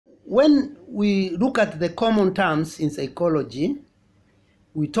When we look at the common terms in psychology,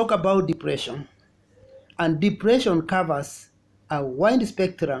 we talk about depression, and depression covers a wide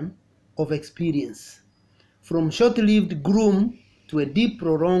spectrum of experience, from short-lived gloom to a deep,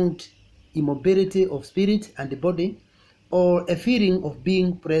 prolonged immobility of spirit and the body, or a feeling of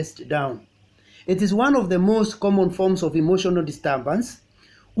being pressed down. It is one of the most common forms of emotional disturbance,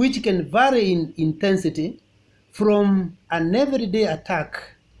 which can vary in intensity from an everyday attack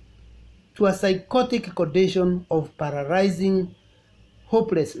to a psychotic condition of paralyzing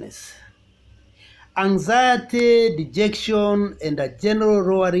hopelessness. Anxiety, dejection, and a general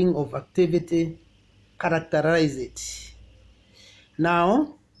lowering of activity characterize it.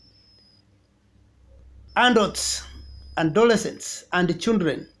 Now, adults, adolescents, and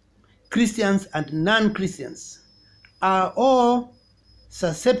children, Christians and non-Christians, are all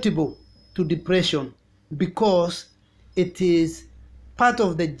susceptible to depression because it is part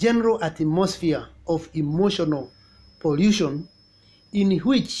of the general atmosphere of emotional pollution in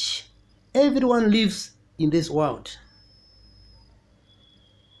which everyone lives in this world.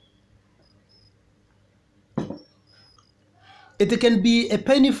 It can be a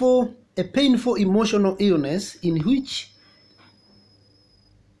painful emotional illness in which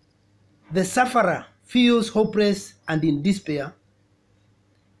the sufferer feels hopeless and in despair,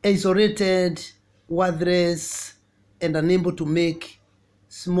 isolated, worthless, and unable to make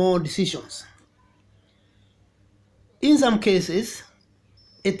small decisions. In some cases,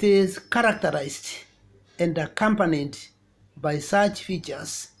 it is characterized and accompanied by such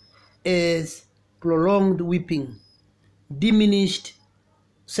features as prolonged weeping, diminished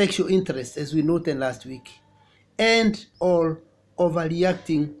sexual interest, as we noted last week, and or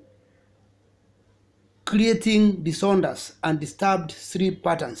overreacting, creating disorders and disturbed sleep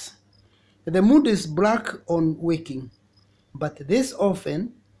patterns. The mood is black on waking, but this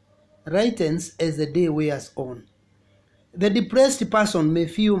often lightens as the day wears on. The depressed person may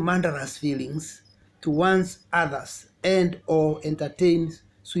feel murderous feelings towards others and or entertain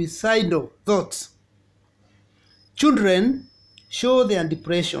suicidal thoughts. Children show their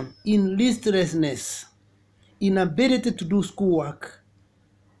depression in listlessness, inability to do schoolwork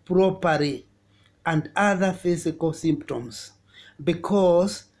properly, and other physical symptoms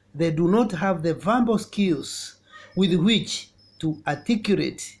because they do not have the verbal skills with which to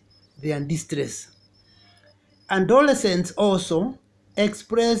articulate their distress. Adolescents also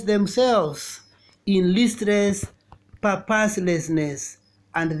express themselves in listless purposelessness,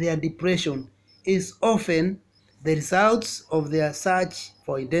 and their depression is often the result of their search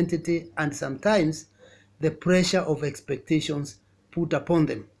for identity and sometimes the pressure of expectations put upon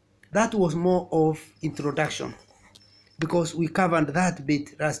them. That was more of introduction because we covered that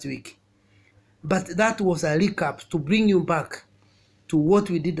bit last week. But that was a recap to bring you back to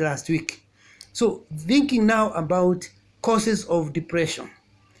what we did last week. So thinking now about causes of depression,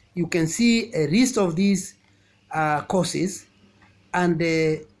 you can see a list of these causes, and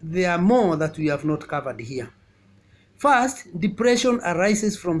there are more that we have not covered here. First, depression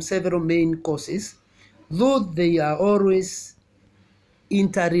arises from several main causes, though they are always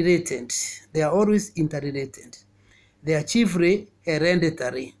interrelated. They are chiefly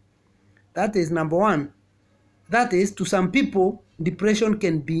hereditary. That is number one. That is, to some people, depression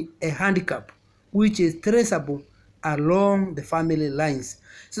can be a handicap, which is traceable along the family lines.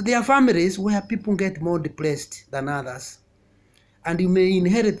 So there are families where people get more depressed than others, and you may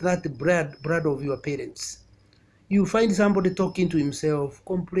inherit that blood of your parents. You find somebody talking to himself,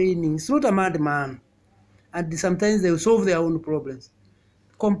 complaining. It's not a madman, and sometimes they will solve their own problems,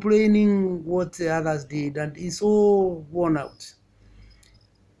 complaining what others did, and it's all worn out.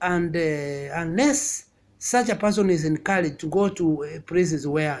 And unless such a person is encouraged to go to places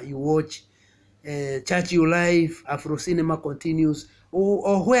where you watch Church Your Life, Afro Cinema Continues,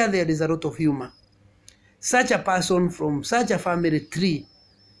 or where there is a lot of humor, such a person from such a family tree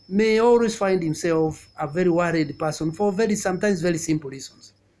may always find himself a very worried person for sometimes very simple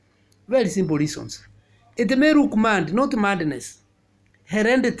reasons. Very simple reasons. It may look mad, not madness.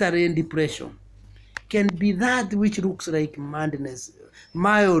 Hereditary depression can be that which looks like madness,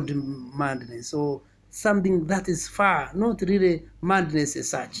 mild madness, or something that is far, not really madness as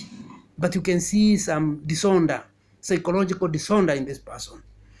such. But you can see some disorder, psychological disorder in this person.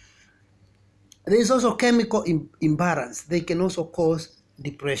 There is also chemical imbalance. They can also cause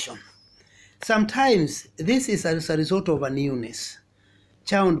depression. Sometimes this is as a result of an illness,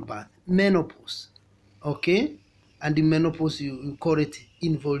 childbirth, menopause, okay? And in menopause, you call it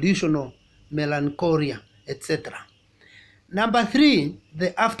involutional melancholia, etc. Number three,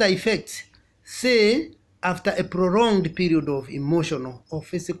 the after effects, say after a prolonged period of emotional or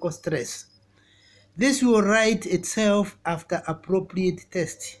physical stress. This will right itself after appropriate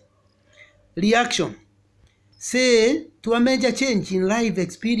test. Reaction. Say to a major change in life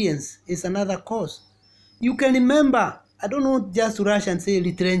experience is another cause. You can remember, I don't know, just rush and say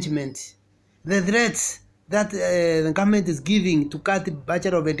retrenchment. The threats that the government is giving to cut the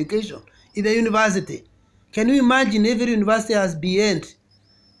Bachelor of Education in the university. Can you imagine every university has been?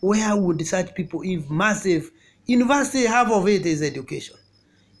 Where would such people, if massive university, half of it is education.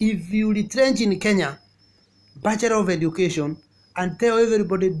 If you retrench in Kenya, Bachelor of Education, and tell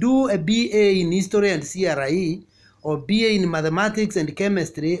everybody do a BA in History and CRE, or BA in Mathematics and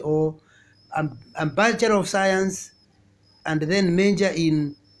Chemistry, or a Bachelor of Science, and then major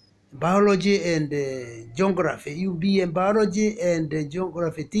in Biology and Geography. You be a Biology and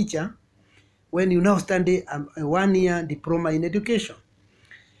Geography teacher when you now study a 1-year diploma in education.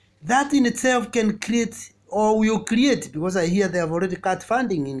 That in itself can create, or will create, because I hear they have already cut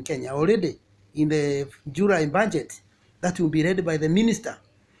funding in Kenya already in the July budget that will be read by the minister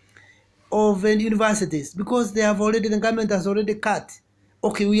of universities, because they have already, the government has already cut.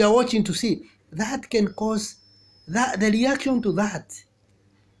 Okay, we are watching to see. That can cause, that the reaction to that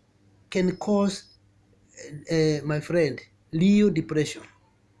can cause, my friend, real depression.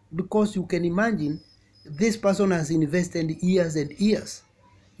 Because you can imagine this person has invested years and years.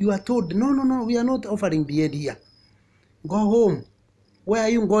 You are told, no, we are not offering BA here. Go home. Where are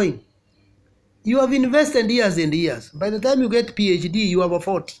you going? You have invested years and years. By the time you get PhD, you have a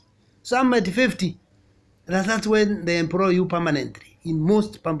 40. Some at 50. That's when they employ you permanently in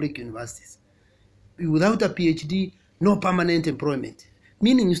most public universities. Without a PhD, no permanent employment.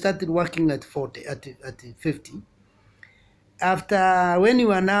 Meaning you started working at 40, at 50. After, when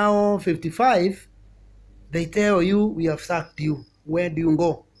you are now 55, they tell you, we have sacked you. Where do you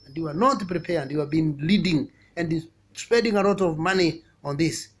go? And you are not prepared. You have been leading and spending a lot of money on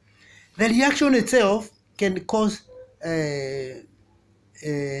this. The reaction itself can cause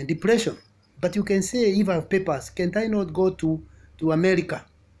depression. But you can say, if I have papers, can't I not go to America?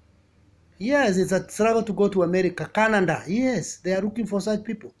 Yes, it's a struggle to go to America. Canada, yes, they are looking for such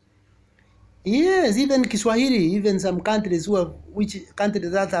people. Yes, even Kiswahili, even some countries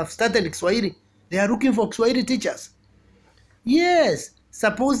countries that have started Kiswahili, they are looking for Kiswahili teachers. Yes,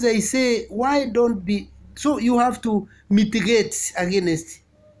 suppose they say, why don't be, so you have to mitigate against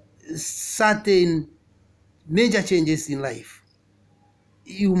certain major changes in life.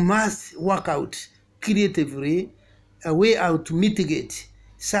 You must work out creatively a way out to mitigate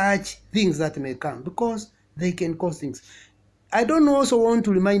such things that may come, because they can cause things. I don't also want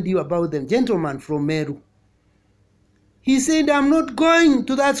to remind you about the gentleman from Meru. He said, I'm not going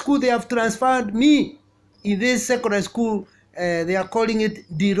to that school. They have transferred me in this secondary school. They are calling it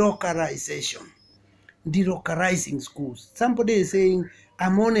delocalization. Delocalizing schools. Somebody is saying,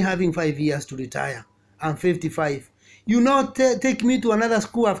 I'm only having 5 years to retire. I'm 55. You now take me to another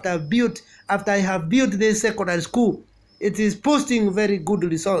school after I have built this secondary school. It is posting very good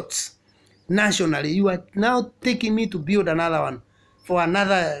results nationally. You are now taking me to build another one for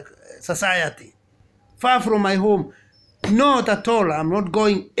another society, far from my home. Not at all. I'm not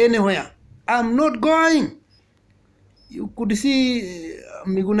going anywhere. I'm not going. You could see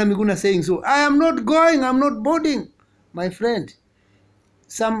Miguna saying so. I am not going. I'm not boarding. My friend,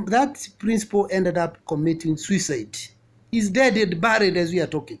 that principal ended up committing suicide. He's dead and buried as we are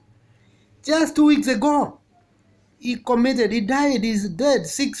talking. Just 2 weeks ago, he died, he's dead,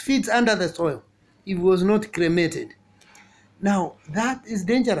 6 feet under the soil. He was not cremated. Now, that is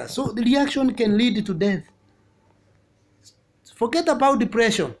dangerous. So the reaction can lead to death. Forget about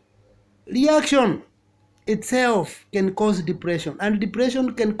depression. Reaction itself can cause depression. And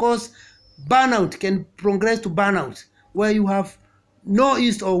depression can cause burnout, can progress to burnout, where you have no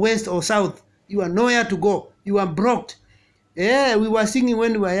east or west or south. You are nowhere to go. You are blocked. Yeah, we were singing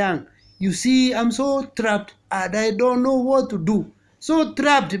when we were young. You see, I'm so trapped and I don't know what to do. So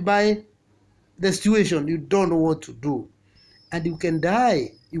trapped by the situation, you don't know what to do. And you can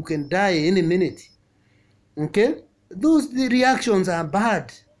die. You can die any minute. Okay? The reactions are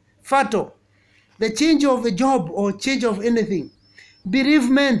bad, fatal. The change of a job or change of anything.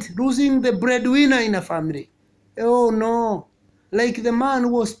 Bereavement, losing the breadwinner in a family. Oh no. Like the man who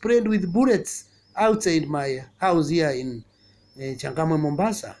was sprayed with bullets outside my house here in Changamwe,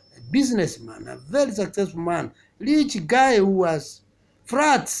 Mombasa. A businessman, a very successful man. Rich guy who was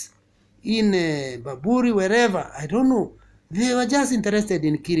frats in Baburi, wherever. I don't know. They were just interested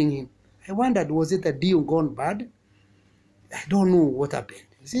in killing him. I wondered, was it a deal gone bad? I don't know what happened.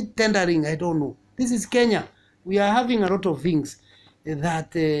 Is it tendering? I don't know. This is Kenya. We are having a lot of things.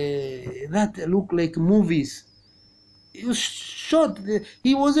 that look like movies. He shot.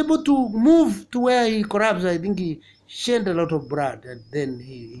 He was able to move to where he corrupts. I think he shed a lot of blood, and then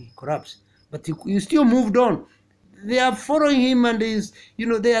he corrupts. But he still moved on. They are following him, and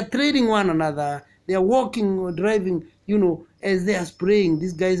they are trading one another. They are walking or driving, as they are spraying.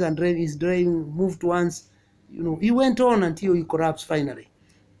 These guys are driving. He's driving. Moved once, He went on until he corrupts finally.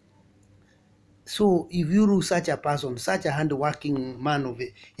 So if you lose such a person, such a hard-working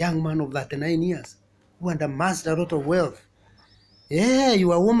young man of 39 years, who had amassed a lot of wealth, yeah,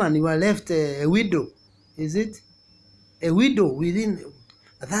 you are a woman, you are left a widow, is it? A widow within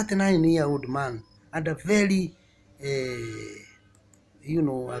a 39-year-old man, and a very, a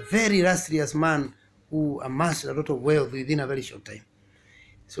very illustrious man who amassed a lot of wealth within a very short time.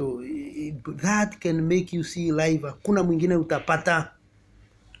 So that can make you see life. Hakuna mwingine utapata.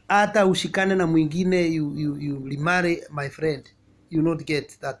 Hata ushikane na mwingine, you remarry, my friend, you not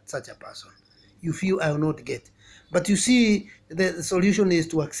get such a person. You feel I will not get. But you see, the solution is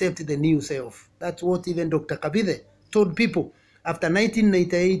to accept the new self. That's what even Dr. Kabithe told people after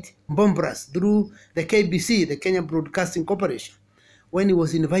 1998 bomb blast through the KBC, the Kenya Broadcasting Corporation, when he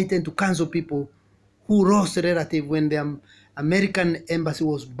was invited to counsel people who lost a relative when the American embassy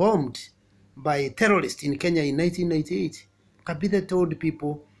was bombed by terrorists in Kenya in 1998. Kabithe told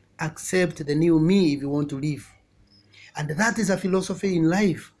people, accept the new me if you want to live. And that is a philosophy in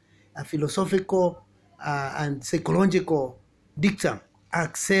life, a philosophical and psychological dictum.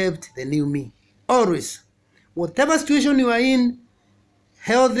 Accept the new me. Always. Whatever situation you are in,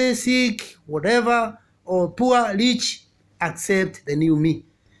 healthy, sick, whatever, or poor, rich, accept the new me.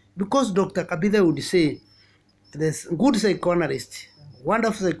 Because Dr. Kabithe would say, there's good psychoanalyst,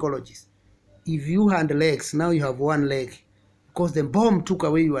 wonderful psychologist. If you had legs, now you have one leg, because the bomb took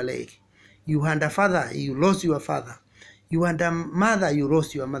away your leg. You had a father, you lost your father. You had a mother, you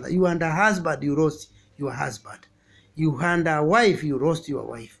lost your mother. You had a husband, you lost your husband. You had a wife, you lost your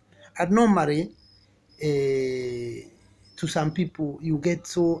wife. And normally, to some people, you get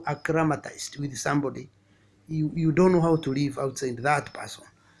so acclimatized with somebody, you don't know how to live outside that person.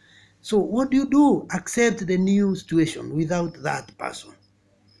 So what do? Accept the new situation without that person.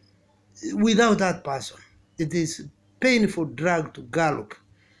 Without that person, it is painful drug to gallop.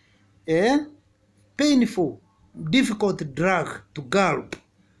 Painful, difficult drug to gulp.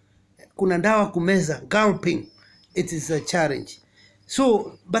 Kuna dawa kumeza, gulping. It is a challenge.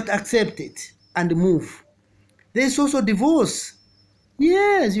 So, but accept it and move. There is also divorce.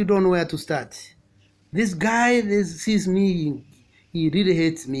 Yes, you don't know where to start. This guy sees me, he really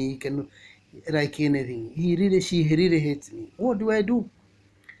hates me. He can like anything. She really hates me. What do I do?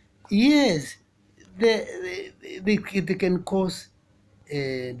 Yes, they can cause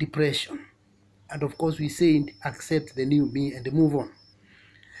depression. And of course, we say accept the new me and move on.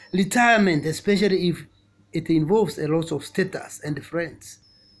 Retirement, especially if it involves a lot of status and friends.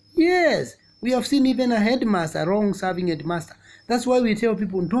 Yes, we have seen even a headmaster, a wrong-serving headmaster. That's why we tell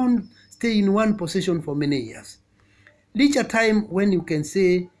people, don't stay in one position for many years. Reach a time when you can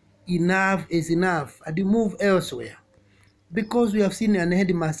say, enough is enough, and you move elsewhere. Because we have seen an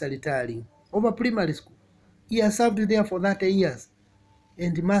headmaster retiring over primary school. He has served there for 30 years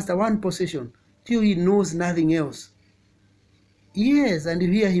and master one position till he knows nothing else. Yes, and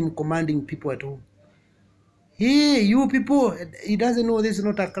you hear him commanding people at home. Hey, you people, he doesn't know this is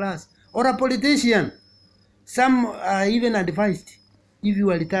not a class. Or a politician. Some are even advised, if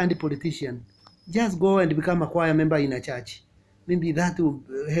you are a retired politician, just go and become a choir member in a church. Maybe that will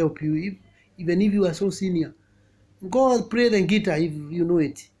help you, even if you are so senior. Go play the guitar if you know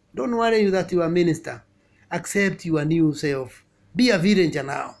it. Don't worry that you are a minister. Accept your new self. Be a villager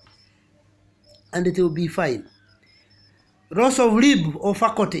now. And it will be fine. Loss of limb or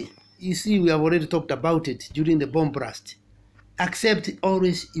faculty. You see, we have already talked about it during the bomb blast. Accept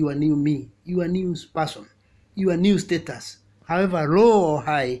always your new me, your new person, your new status. However low or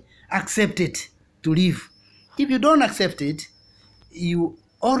high, accept it to live. If you don't accept it, you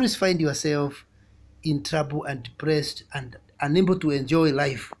always find yourself in trouble and depressed and unable to enjoy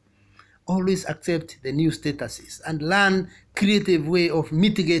life. Always accept the new statuses and learn creative way of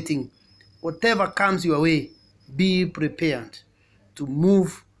mitigating whatever comes your way. Be prepared to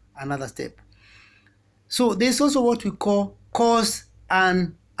move another step. So there's also what we call cause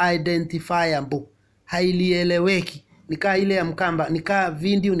unidentifiable. Haieleweki. Nikaa ile ya Mkamba, nikaa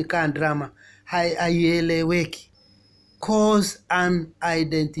video, nikaa drama. Haieleweki. Cause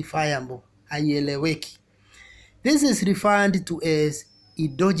unidentifiable. Haieleweki. This is referred to as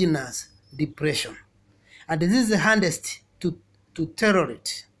endogenous depression. And this is the hardest to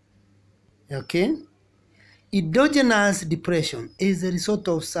tolerate. Okay? Endogenous depression is a result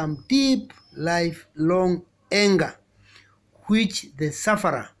of some deep lifelong anger which the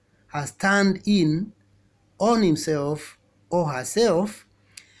sufferer has turned in on himself or herself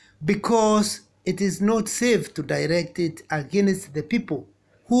because it is not safe to direct it against the people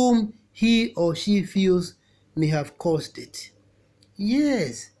whom he or she feels may have caused it.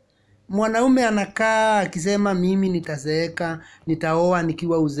 Yes, mwanaume anakaa akisema mimi nitazeeka, nitaoa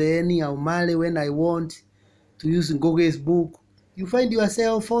nikiwa uzeeni, I'll marry when I want, to use Ngoge's book. You find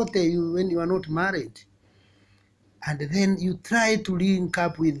yourself 40 when you are not married. And then you try to link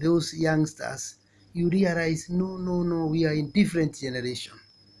up with those youngsters. You realize, no, we are in different generation.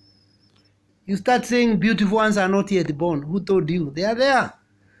 You start saying beautiful ones are not yet born. Who told you? They are there.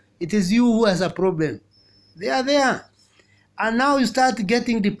 It is you who has a problem. They are there. And now you start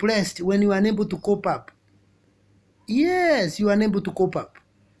getting depressed when you are unable to cope up. Yes, you are unable to cope up.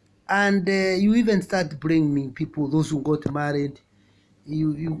 And you even start blaming people, those who got married,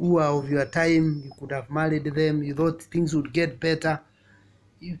 you who are of your time, you could have married them, you thought things would get better.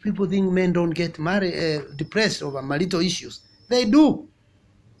 People think men don't get married, depressed over marital issues. They do.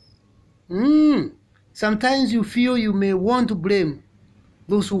 Sometimes you feel you may want to blame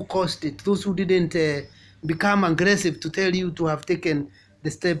those who caused it, those who didn't become aggressive to tell you to have taken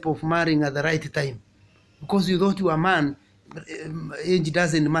the step of marrying at the right time. Because you thought you were a man, age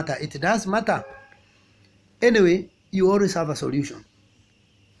doesn't matter. It does matter. Anyway, you always have a solution.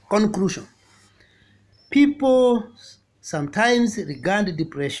 Conclusion. People sometimes regard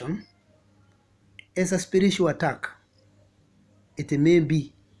depression as a spiritual attack. It may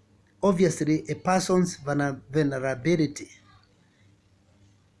be. Obviously, a person's vulnerability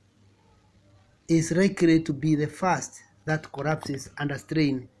is likely to be the first that collapses under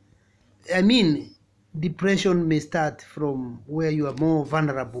strain. I mean, depression may start from where you are more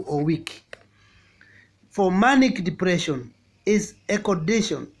vulnerable or weak. For manic depression is a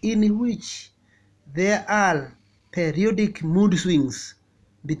condition in which there are periodic mood swings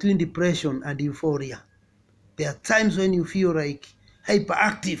between depression and euphoria. There are times when you feel like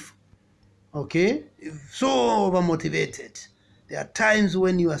hyperactive, okay, so overmotivated. There are times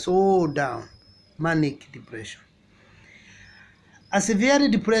when you are so down, manic depression. A severely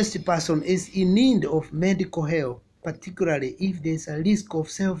depressed person is in need of medical help, particularly if there is a risk of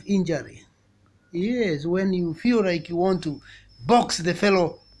self-injury. Yes, when you feel like you want to box the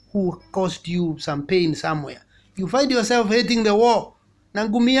fellow who caused you some pain somewhere, you find yourself hitting the wall na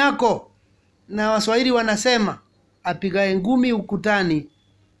ngumi yako, na Waswahili wanasema apigaye ngumi ukutani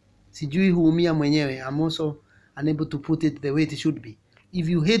sijui huumia mwenyewe. I'm also unable to put it the way it should be. If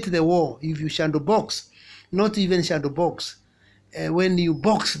you hit the wall, if you shadow box, not even shadow box, when you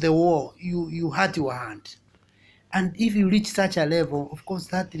box the wall, you hurt your hand. And if you reach such a level, of course,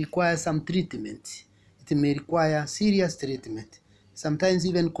 that requires some treatment. It may require serious treatment, sometimes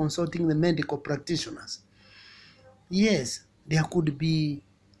even consulting the medical practitioners. Yes, there could be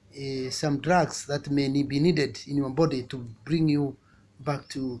some drugs that may be needed in your body to bring you back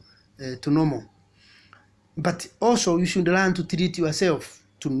to normal. But also, you should learn to treat yourself,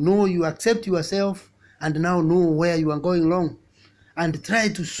 to know you accept yourself, and now know where you are going wrong, and try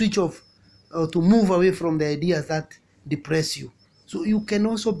to switch off or to move away from the ideas that depress you. So you can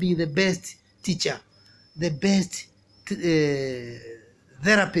also be the best teacher, the best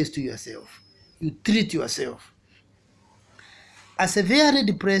therapist to yourself. You treat yourself. A severely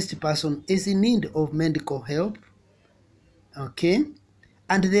depressed person is in need of medical help, okay?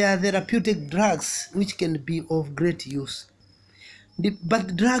 And there are therapeutic drugs which can be of great use.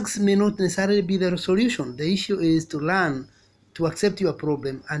 But drugs may not necessarily be the solution. The issue is to learn to accept your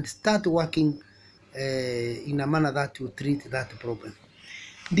problem and start working in a manner that will treat that problem.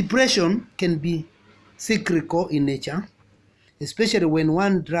 Depression can be cyclical in nature, especially when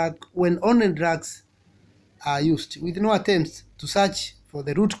only drugs are used, with no attempts to search for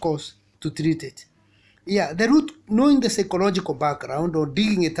the root cause to treat it. Yeah, knowing the psychological background or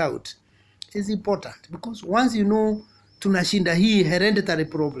digging it out is important, because once you know tunashinda hii hereditary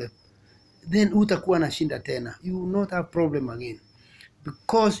problem, then utakuwa nashinda tena. You will not have problem again,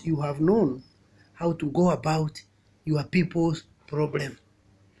 because you have known how to go about your people's problem.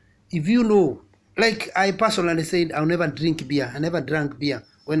 If you know, like I personally said, I'll never drink beer. I never drank beer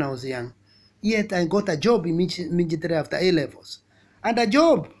when I was young. Yet I got a job immediately after A-levels. And a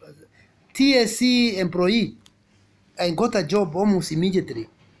job, TSC employee. I got a job almost immediately,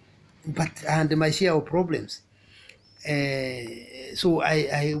 but I had my share of problems. So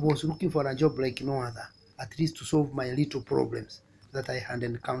I was looking for a job like no other, at least to solve my little problems that I had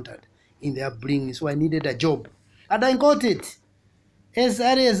encountered in the upbringing. So I needed a job, and I got it. As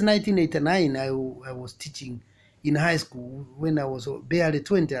early as 1989, I was teaching in high school when I was barely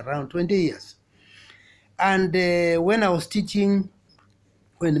 20, around 20 years. And when I was teaching,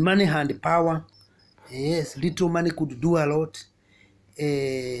 when money had power, yes, little money could do a lot.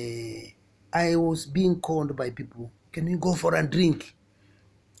 I was being called by people, can we go for a drink?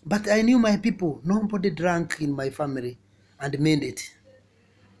 But I knew my people, nobody drank in my family and made it.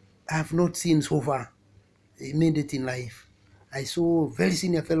 I have not seen so far made it in life. I saw very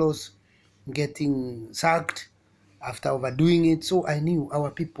senior fellows getting sacked after overdoing it. So I knew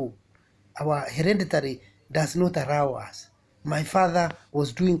our people, our hereditary does not allow us. My father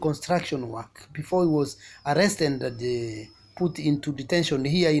was doing construction work before he was arrested and put into detention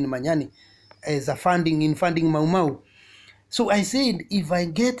here in Manyani as a funding Mau Mau. So I said, if I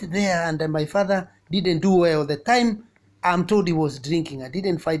get there and my father didn't do well, the time I'm told he was drinking, I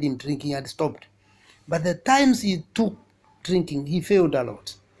didn't find him drinking, I'd stopped. But the times he took drinking, he failed a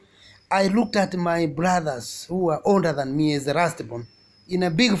lot. I looked at my brothers who were older than me as the lastborn in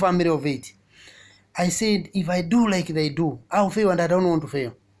a big family of 8. I said, if I do like they do, I'll fail and I don't want to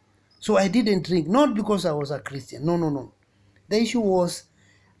fail. So I didn't drink, not because I was a Christian. No. The issue was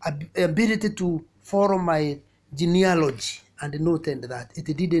ability to follow my genealogy and noted that it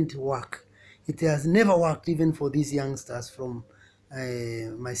didn't work. It has never worked even for these youngsters from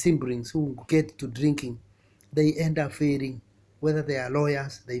my siblings who get to drinking. They end up failing. Whether they are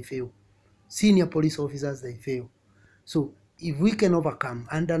lawyers, they fail. Senior police officers, they fail. So if we can overcome,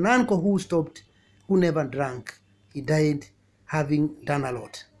 and an uncle who stopped, who never drank, he died having done a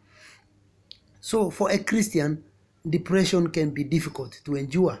lot. So for a Christian, depression can be difficult to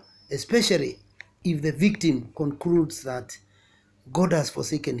endure, especially if the victim concludes that God has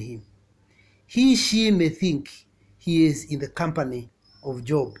forsaken him. She may think he is in the company of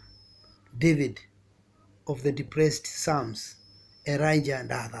Job, David, of the depressed Psalms, Elijah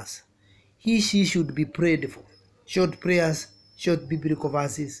and others. She should be prayed for. Short prayers, short biblical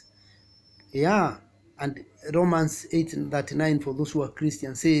verses. Yeah, and Romans 8:39 for those who are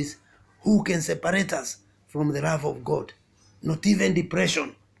Christians says, who can separate us from the love of God? Not even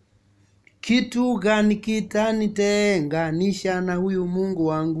depression. Kitu gani kitanitenganisha na huyu Mungu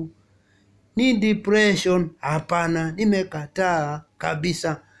wangu? Ni depression? Hapana, nimekataa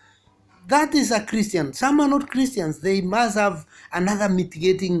kabisa. That is a Christian. Some are not Christians. They must have another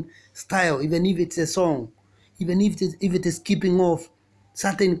mitigating style, even if it's a song, even if it is keeping off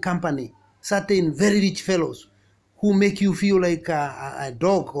certain company, certain very rich fellows who make you feel like a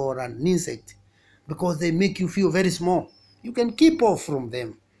dog or an insect because they make you feel very small. You can keep off from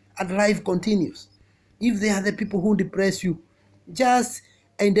them and life continues. If they are the people who depress you, just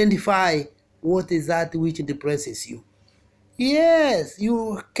identify what is that which depresses you. Yes,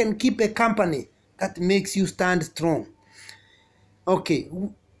 you can keep a company that makes you stand strong. Okay,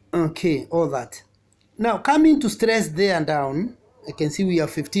 all that. Now, coming to stress there and down, I can see we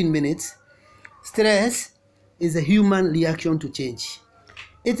have 15 minutes. Stress is a human reaction to change.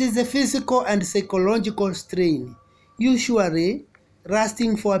 It is a physical and psychological strain, usually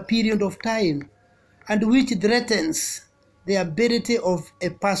lasting for a period of time, and which threatens the ability of a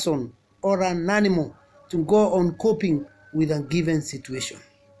person or an animal to go on coping with a given situation.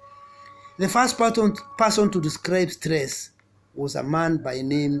 The first person to describe stress was a man by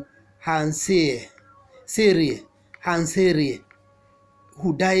name Hans Serre,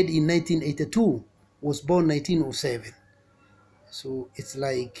 who died in 1982, was born 1907. So it's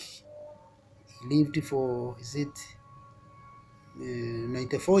like he lived for,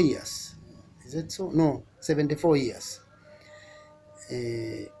 94 years? Is it so? No, 74 years.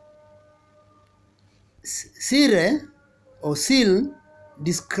 Serre or Seal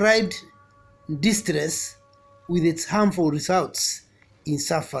described distress with its harmful results in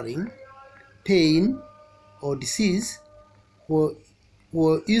suffering, pain, or disease, or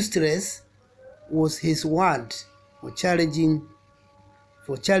eustress was his word for challenging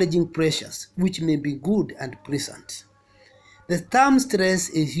pressures, which may be good and pleasant. The term stress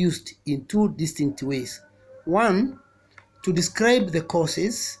is used in two distinct ways. One, to describe the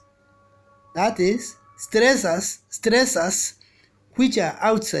causes, that is, stressors which are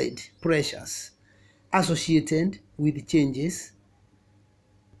outside pressures associated with changes.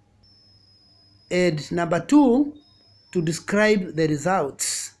 And number two, to describe the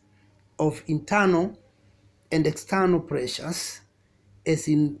results of internal and external pressures, as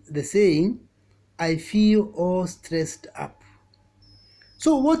in the saying, I feel all stressed up.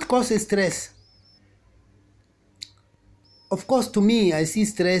 So what causes stress? Of course, to me, I see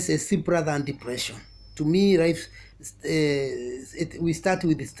stress as simpler than depression. To me, life, we start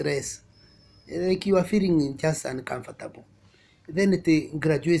with stress. Like you are feeling just uncomfortable. then it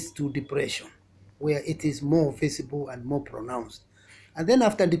graduates to depression, where it is more visible and more pronounced. And then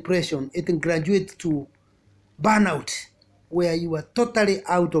after depression, it graduates to burnout, where you are totally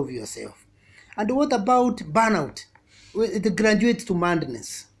out of yourself. And what about burnout? Well, it graduates to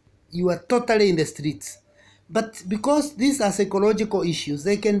madness. You are totally in the streets. But because these are psychological issues,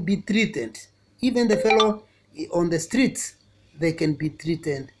 they can be treated. Even the fellow on the streets, they can be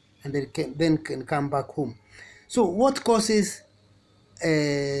treated and they then can come back home. So what causes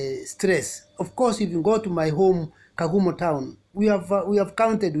stress? Of course, if you go to my home, Kagumo town, we have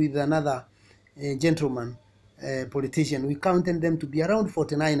counted with another gentleman, politician. We counted them to be around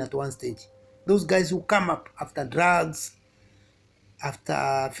 49 at one stage. Those guys who come up after drugs,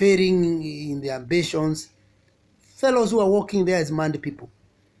 after failing in their ambitions, fellows who are working there as manned people.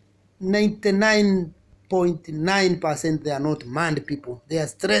 99.9% they are not manned people. They are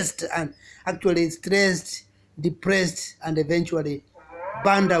stressed and actually stressed, depressed, and eventually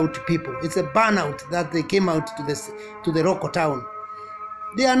burned out people. It's a burnout that they came out to the local town.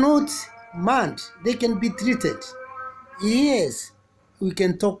 They are not manned. They can be treated. Yes, we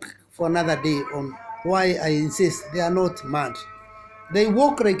can talk for another day on why I insist they are not manned. They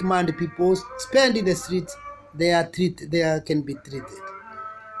walk like manned people, spend in the street, they can be treated.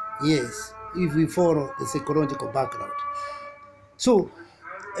 Yes, if we follow the psychological background. So,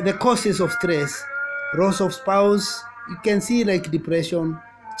 the causes of stress, loss of spouse, you can see like depression,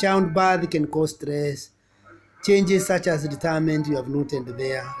 childbirth can cause stress, changes such as retirement, you have noted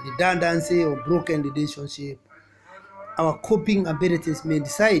there, redundancy or broken relationship. Our coping abilities may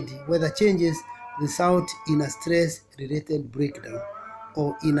decide whether changes result in a stress-related breakdown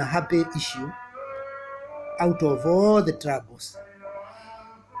or in a happy issue out of all the troubles.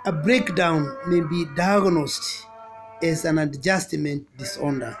 A breakdown may be diagnosed as an adjustment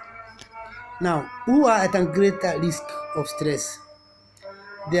disorder. Now, who are at a greater risk of stress?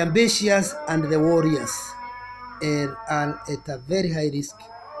 The ambitious and the warriors are at a very high risk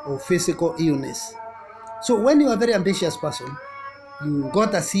of physical illness. So when you are a very ambitious person, you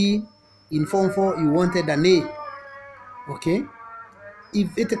got a C, in Form 4 you wanted an A, okay?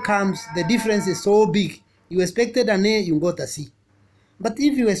 If it comes, the difference is so big. You expected an A, you got a C. But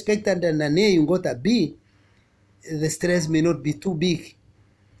if you expected an A, you got a B, the stress may not be too big.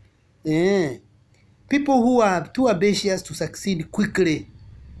 People who are too ambitious to succeed quickly,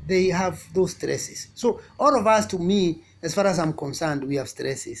 they have those stresses. So all of us, to me, as far as I'm concerned, we have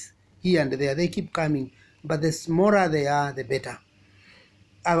stresses here and there. They keep coming, but the smaller they are, the better.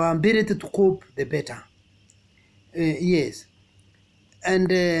 Our ability to cope, the better. Yes. And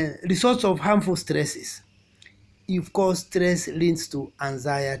results of harmful stresses. Of course, stress leads to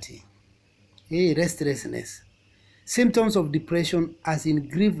anxiety, restlessness. Symptoms of depression, as in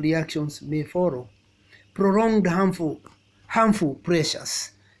grief reactions, may follow. Prolonged harmful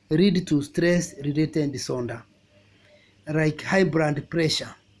pressures lead to stress-related disorder, like high blood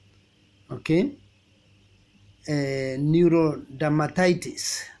pressure, okay,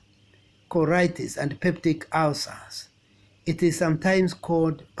 neurodermatitis, colitis, and peptic ulcers. It is sometimes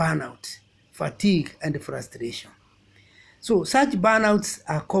called burnout, fatigue, and frustration. So such burnouts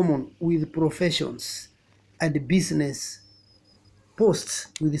are common with professions and business posts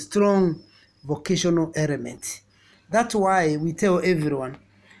with strong vocational elements. That's why we tell everyone,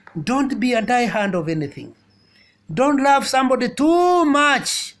 don't be a die-hard of anything. Don't love somebody too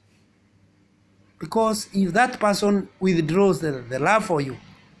much. Because if that person withdraws the love for you,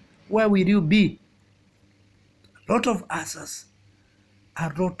 where will you be? A lot of answers, a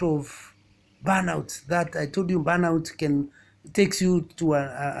lot of burnouts that I told you, burnout takes you to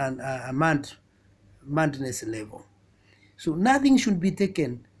a madness level. So nothing should be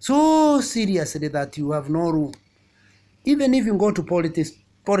taken so seriously that you have no room. Even if you go to politics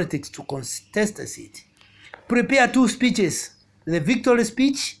to contest a seat, prepare 2 speeches, the victory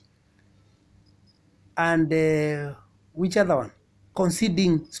speech and which other one?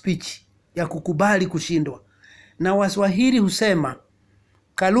 Conceding speech, ya kukubali kushindwa. Na Waswahili husema,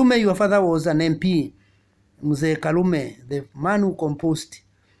 Kalume, your father was an MP. Mzee Kalume, the man who composed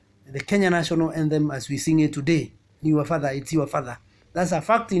the Kenya national anthem as we sing it today, your father, it's your father. That's a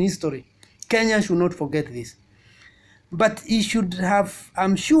fact in history. Kenya should not forget this. But he should have,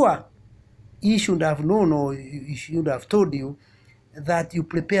 I'm sure, he should have known, or he should have told you that you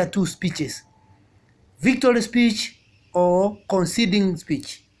prepare 2 speeches, victory speech or conceding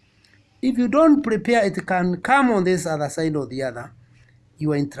speech. If you don't prepare, it can come on this other side or the other.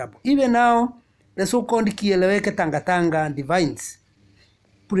 You are in trouble. Even now, the so-called Kieleweke Tangatanga divines,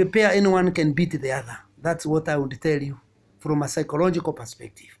 prepare, anyone can beat the other. That's what I would tell you from a psychological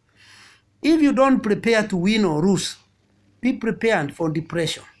perspective. If you don't prepare to win or lose, Be prepared for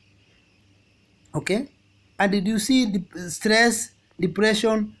depression. Okay? And did you see stress,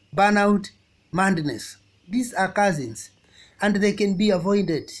 depression, burnout, madness? These are cousins, and they can be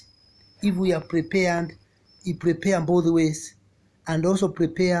avoided if we are prepared. You prepare both ways, and also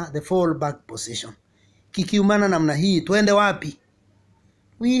prepare the fallback position. Kikiumana namna hii, tuende wapi?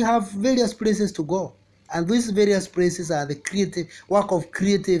 We have various places to go, and these various places are the creative work of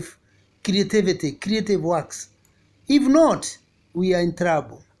creativity, creative works. If not, we are in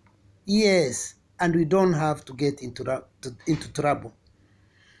trouble. Yes, and we don't have to get into trouble.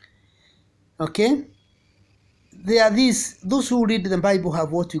 Okay? There are those who read the Bible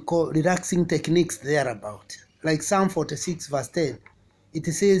have what we call relaxing techniques thereabout. Like Psalm 46 verse 10. It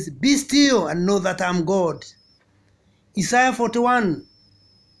says, "Be still and know that I'm God." Isaiah 41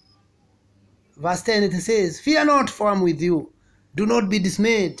 verse 10, it says, "Fear not, for I'm with you. Do not be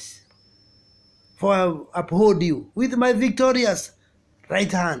dismayed, for I uphold you with my victorious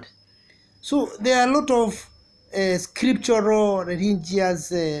right hand." So there are a lot of scriptural,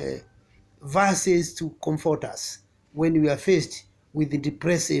 religious verses to comfort us when we are faced with the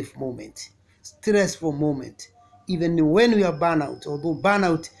depressive moment, stressful moment, even when we are burnout. Although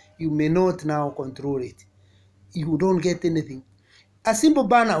burnout, you may not now control it. You don't get anything. A simple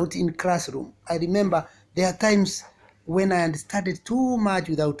burnout in classroom. I remember there are times when I studied too much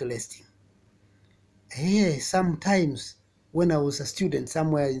without resting. Hey, sometimes when I was a student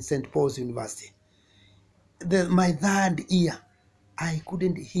somewhere in St. Paul's University, my third year, I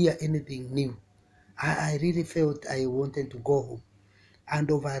couldn't hear anything new. I really felt I wanted to go home and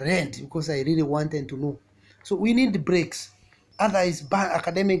overread because I really wanted to know. So we need breaks. Otherwise,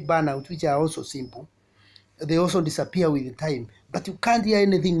 academic burnout, which are also simple, they also disappear with time. But you can't hear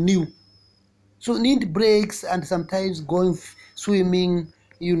anything new. So you need breaks, and sometimes going swimming,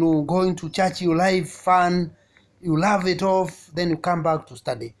 going to church, you like fun, you love it off, then you come back to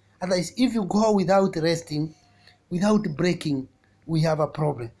study. Otherwise, if you go without resting, without breaking, we have a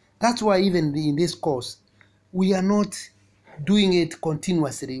problem. That's why even in this course, we are not doing it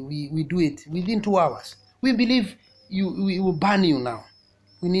continuously. We do it within 2 hours. We believe we will burn you now.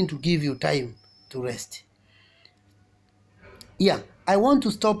 We need to give you time to rest. Yeah, I want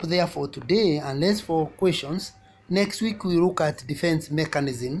to stop there for today, unless for questions. Next week we look at defense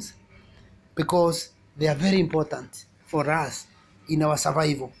mechanisms because they are very important for us in our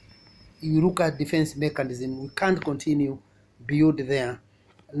survival. If you look at defense mechanism, we can't continue beyond there.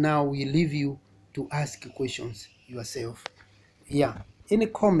 Now we leave you to ask questions yourself. Yeah, any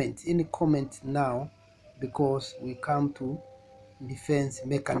comment now, because we come to defense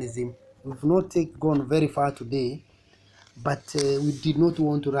mechanism. We've not gone very far today, but we did not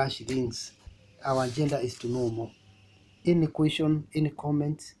want to rush things. Our agenda is to know more. Any question, any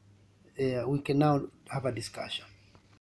comment, we can now have a discussion.